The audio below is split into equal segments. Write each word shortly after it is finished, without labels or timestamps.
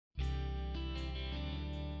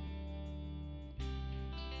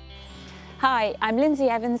Hi, I'm Lindsay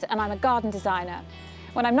Evans and I'm a garden designer.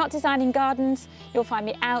 When I'm not designing gardens, you'll find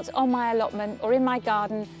me out on my allotment or in my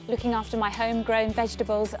garden looking after my homegrown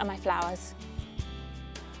vegetables and my flowers.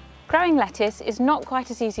 Growing lettuce is not quite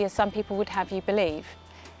as easy as some people would have you believe.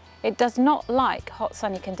 It does not like hot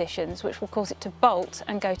sunny conditions, which will cause it to bolt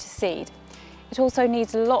and go to seed. It also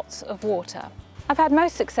needs lots of water. I've had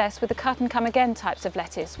most success with the cut and come again types of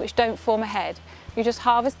lettuce, which don't form a head. You just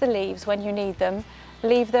harvest the leaves when you need them,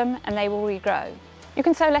 leave them and they will regrow. You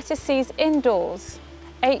can sow lettuce seeds indoors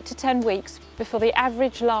 8 to 10 weeks before the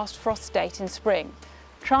average last frost date in spring.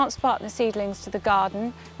 Transplant the seedlings to the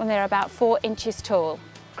garden when they're about 4 inches tall.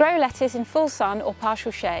 Grow lettuce in full sun or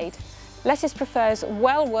partial shade. Lettuce prefers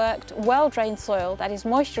well-worked, well-drained soil that is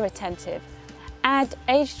moisture retentive. Add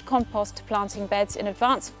aged compost to planting beds in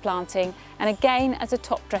advance of planting and again as a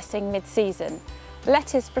top dressing mid-season.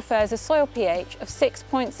 Lettuce prefers a soil pH of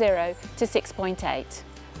 6.0 to 6.8.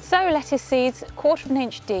 Sow lettuce seeds 1/4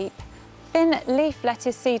 inch deep, thin leaf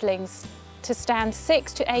lettuce seedlings to stand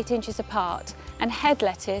 6 to 8 inches apart and head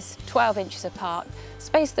lettuce 12 inches apart.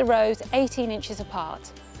 Space the rows 18 inches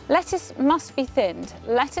apart. Lettuce must be thinned.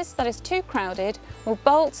 Lettuce that is too crowded will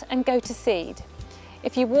bolt and go to seed.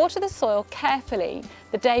 If you water the soil carefully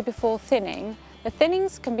the day before thinning, the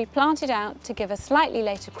thinnings can be planted out to give a slightly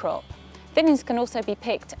later crop. Thinnings can also be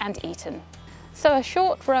picked and eaten. Sow a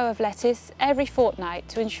short row of lettuce every fortnight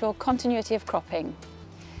to ensure continuity of cropping.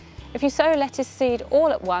 If you sow lettuce seed all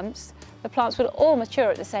at once, the plants will all mature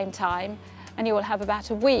at the same time and you will have about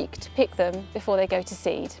a week to pick them before they go to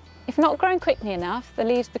seed. If not grown quickly enough, the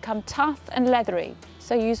leaves become tough and leathery,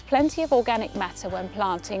 so use plenty of organic matter when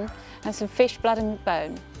planting and some fish blood and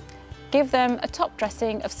bone. Give them a top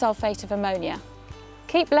dressing of sulphate of ammonia.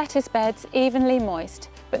 Keep lettuce beds evenly moist,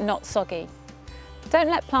 but not soggy. Don't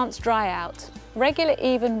let plants dry out. Regular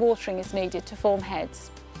even watering is needed to form heads.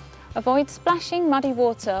 Avoid splashing muddy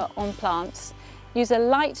water on plants. Use a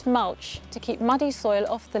light mulch to keep muddy soil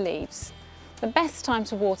off the leaves. The best time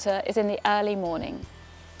to water is in the early morning.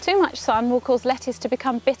 Too much sun will cause lettuce to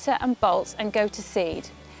become bitter and bolt and go to seed.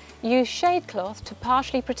 Use shade cloth to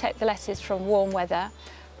partially protect the lettuce from warm weather.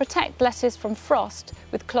 Protect lettuce from frost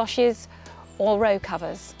with cloches or row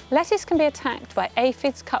covers. Lettuce can be attacked by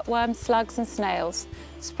aphids, cutworms, slugs and snails.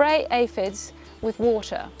 Spray aphids with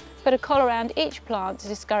water. Put a collar around each plant to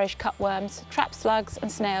discourage cutworms, trap slugs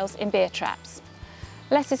and snails in beer traps.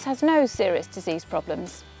 Lettuce has no serious disease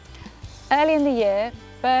problems. Early in the year,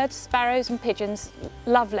 birds, sparrows and pigeons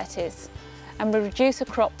love lettuce and will reduce a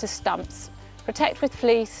crop to stumps. Protect with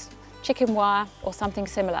fleece, chicken wire or something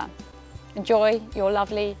similar. Enjoy your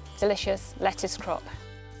lovely, delicious lettuce crop.